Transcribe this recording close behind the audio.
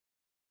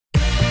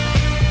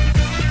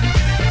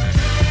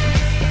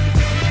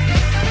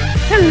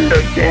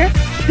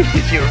This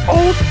is your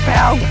old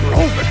pal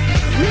Grover,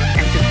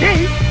 and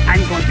today I'm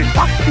going to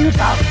talk to you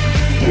about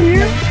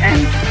near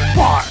and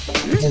far.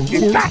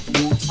 In fact,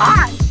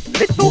 I,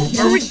 little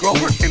furry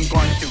Grover, am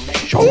going to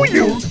show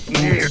you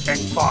near and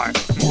far.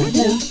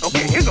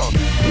 Okay, here goes.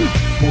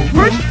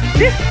 First,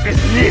 this is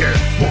near.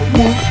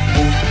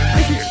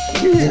 Right here,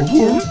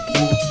 near.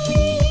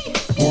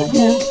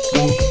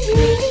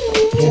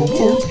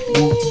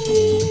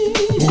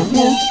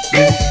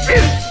 This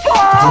is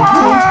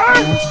far.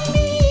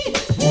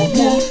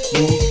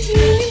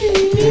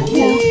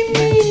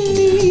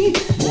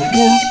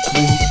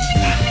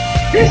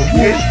 This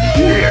is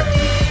near.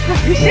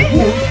 You see?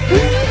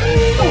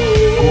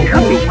 Okay,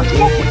 I'll do much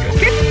more for you,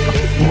 okay?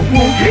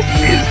 This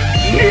is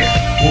near.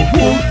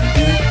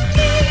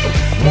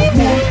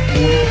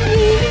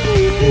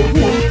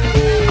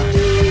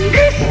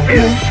 This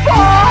is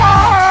far.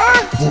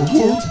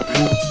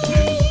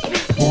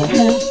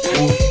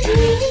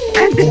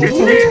 And this is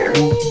near.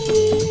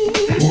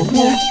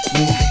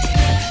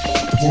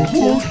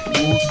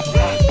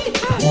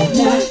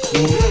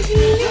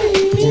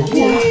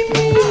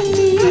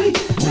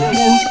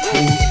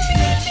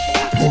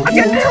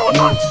 Again, there, hold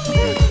on.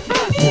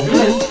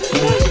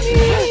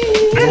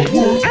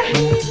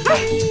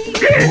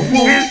 This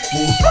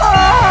is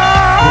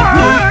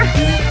far.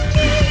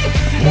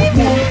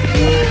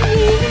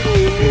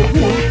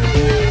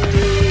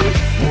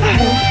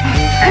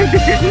 And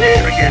this is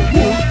near again.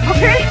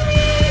 Okay?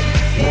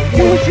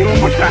 Let's see one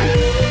more time.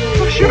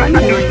 Oh, sure, I'm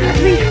not doing that.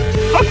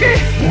 Okay,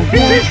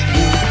 this is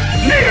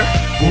near.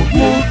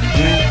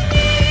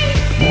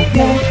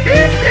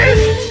 It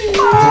is